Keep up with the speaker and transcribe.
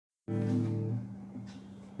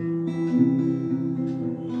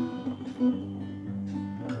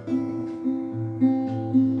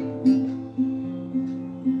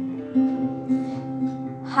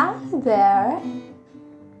Hi there.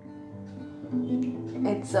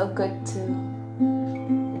 It's so good to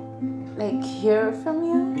hear from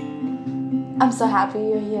you. I'm so happy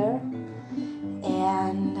you're here.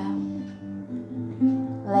 And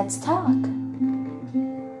let's talk.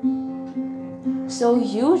 So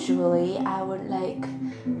usually I would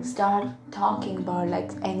start talking about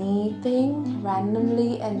anything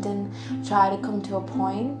randomly and then try to come to a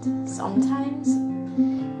point sometimes.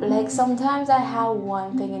 Sometimes I have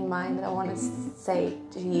one thing in mind that I want to say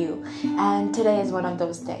to you, and today is one of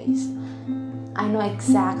those days. I know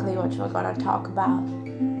exactly what you're gonna talk about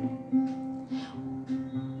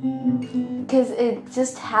because it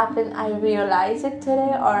just happened. I realized it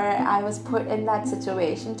today, or I was put in that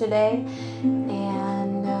situation today,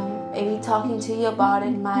 and maybe talking to you about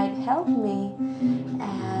it might help me,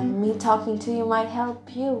 and me talking to you might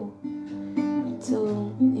help you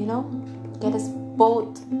to, get us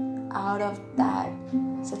both out of that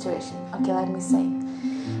situation. Okay, let me say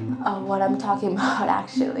what I'm talking about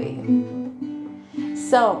actually.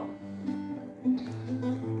 So,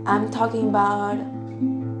 I'm talking about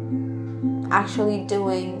actually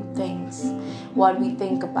doing things, what we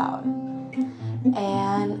think about,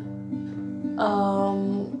 and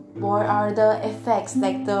what are the effects,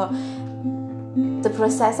 the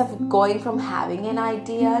process of going from having an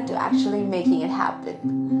idea to actually making it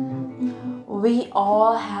happen. We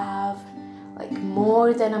all have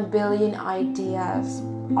more than 1 billion ideas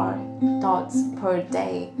or thoughts per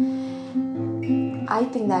day. I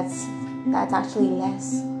think that's actually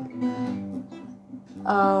less.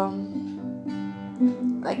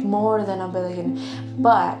 More than 1 billion.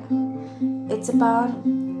 But it's about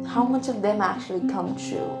how much of them actually come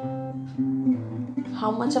true.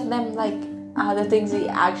 How much of them are the things we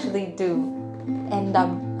actually do end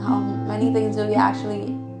up. How many things do we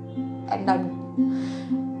actually end up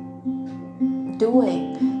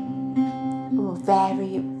doing?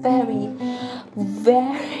 Very, very,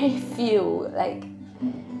 very few,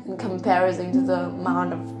 in comparison to the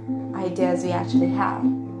amount of ideas we actually have.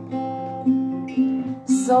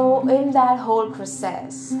 So in that whole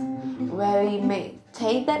process where we may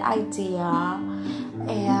take that idea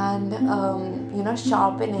and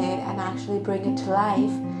sharpen it and actually bring it to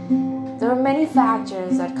life, there are many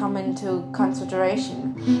factors that come into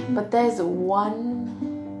consideration, but there's one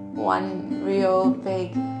real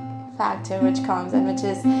big factor which comes, and which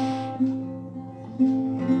is,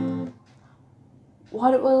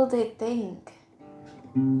 what will they think?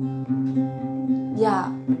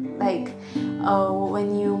 Yeah, when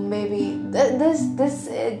you maybe this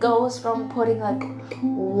it goes from putting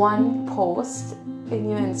one post in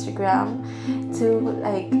your Instagram to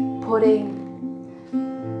putting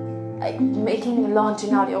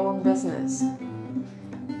launching out your own business.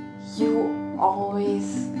 You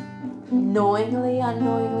always unknowingly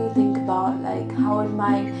think about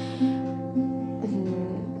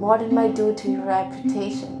what it might do to your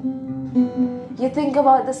reputation. You think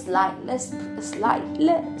about the slightest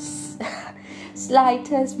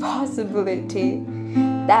possibility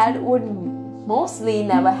that would mostly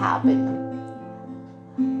never happen.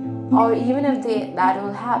 Or even if that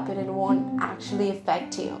will happen, it won't actually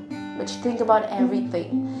affect you. But you think about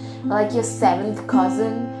everything. Your 7th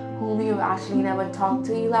cousin whom you actually never talked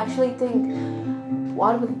to, you actually think,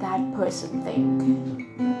 what would that person think?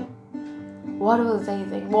 What will they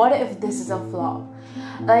think? What if this is a flop?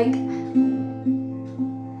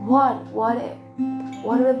 What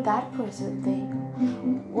will that person think?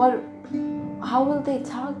 How will they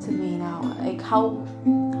talk to me now?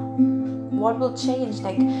 What will change?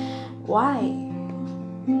 Why?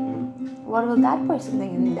 What will that person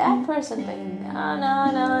think? And that person think?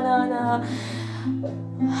 No.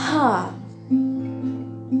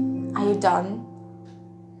 Are you done?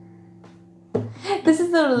 This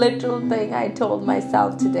is the literal thing I told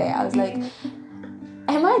myself today. I was like,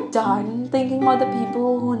 am I done thinking about the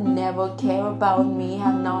people who never care about me,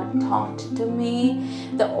 have not talked to me?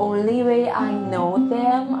 The only way I know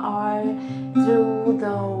them are through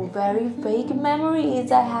the very fake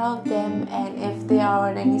memories I have of them, and if they are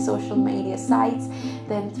on any social media sites,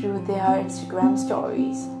 then through their Instagram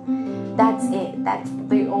stories. That's it. That's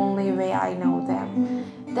the only way I know them.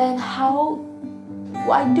 Then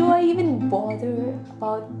why do I even bother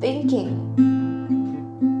about thinking?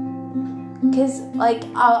 Because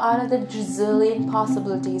out of the gazillion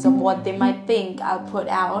possibilities of what they might think I'll put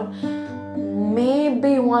out,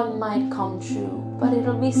 maybe one might come true, but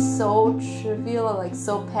it'll be so trivial or like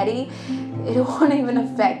so petty, it won't even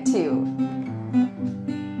affect you.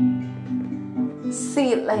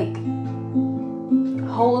 See, like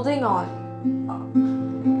holding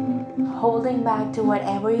back to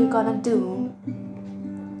whatever you're gonna do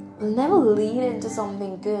will never lead into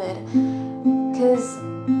something good, because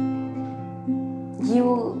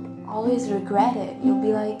you'll always regret it. You'll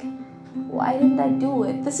be like, why didn't I do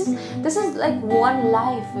it? This is like one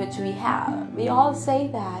life which we have. We all say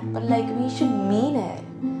that, but like we should mean it.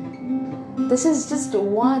 This is just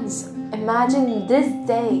once. Imagine this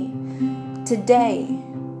day, today.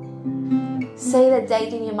 Say the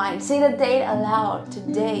date in your mind. Say the date aloud.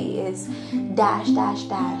 Today is dash dash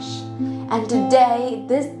dash. And today,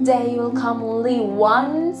 this day will come only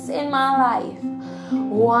once in my life.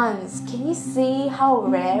 Once. Can you see how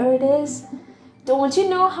rare it is? Don't you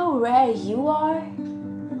know how rare you are?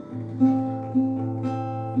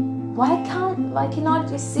 Why cannot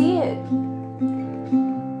you see it?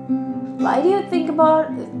 Why do you think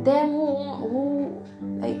about them who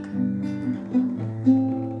like,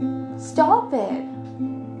 stop it.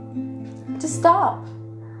 Just stop.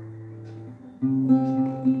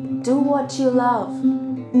 Do what you love.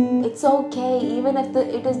 It's okay, even if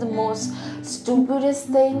it is the most stupidest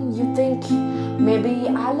thing. You think, maybe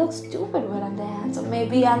I look stupid when I dance, or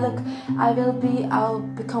maybe I'll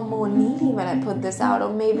become more needy when I put this out,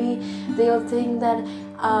 or maybe they'll think that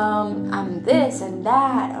I'm this and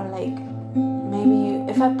that, or like maybe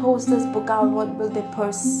if I post this book out, what will they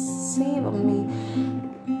perceive of me?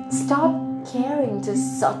 Stop caring to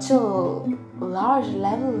such a large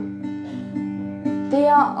level. They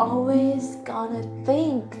are always gonna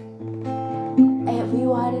think.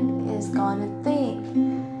 Everyone is gonna think.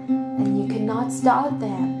 And you cannot stop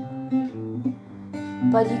them.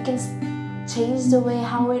 But you can change the way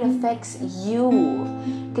how it affects you.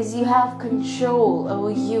 Because you have control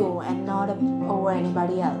over you and not over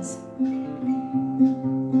anybody else.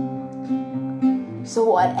 So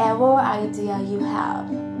whatever idea you have,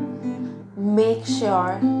 make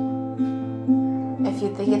sure, if you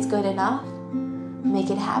think it's good enough, make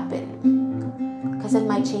it happen, because it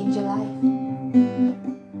might change your life.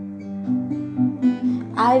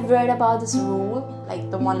 I've read about this rule, like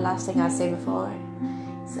the one last thing I'll say before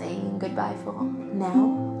saying goodbye for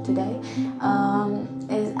now, today,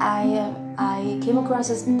 is I came across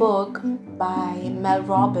this book by Mel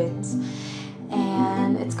Robbins,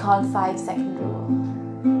 and it's called 5-Second Rule.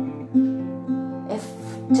 If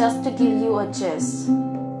just to give you a gist,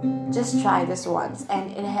 just try this once,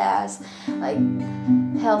 and it has like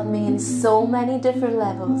helped me in so many different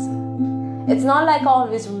levels. It's not like I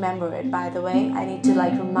always remember it, by the way. I need to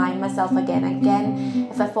like remind myself again and again.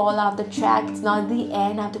 If I fall off the track, it's not the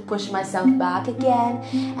end. I have to push myself back again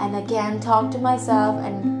and again, talk to myself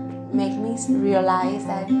and make me realize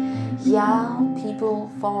that yeah, people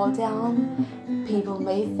fall down, people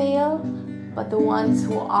may fail, but the ones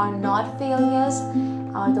who are not failures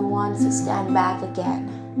are the ones who stand back again.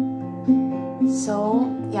 So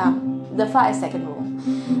yeah, the 5-second rule.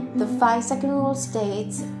 The 5-second rule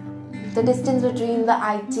states the distance between the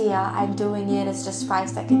idea and doing it is just 5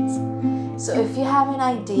 seconds. So if you have an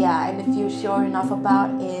idea and if you're sure enough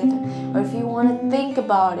about it, or if you want to think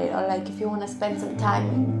about it, or like if you want to spend some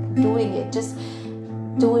time doing it, just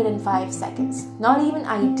do it in 5 seconds. Not even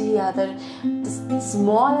idea, the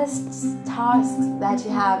smallest tasks that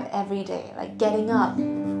you have every day, like getting up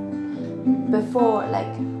before,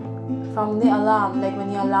 like from the alarm, like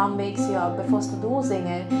when your alarm wakes you up, before snoozing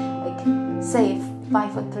it, like say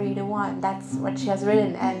 5, 4, 3, 2, 1. That's what she has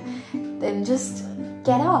written, and then just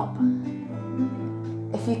get up.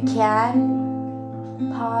 If you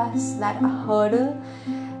can pass that hurdle,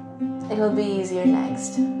 it'll be easier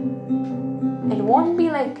next. It won't be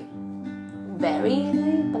like very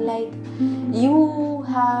easy, but like you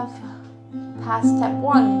have passed step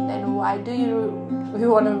 1, then why do you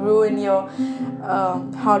want to ruin your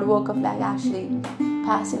hard work of like actually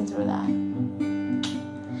passing through that?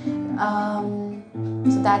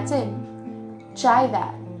 So that's it. Try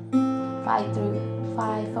that. 5,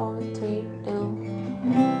 4, 3, 2,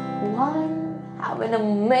 1. Have an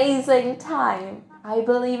amazing time. I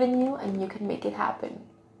believe in you, and you can make it happen.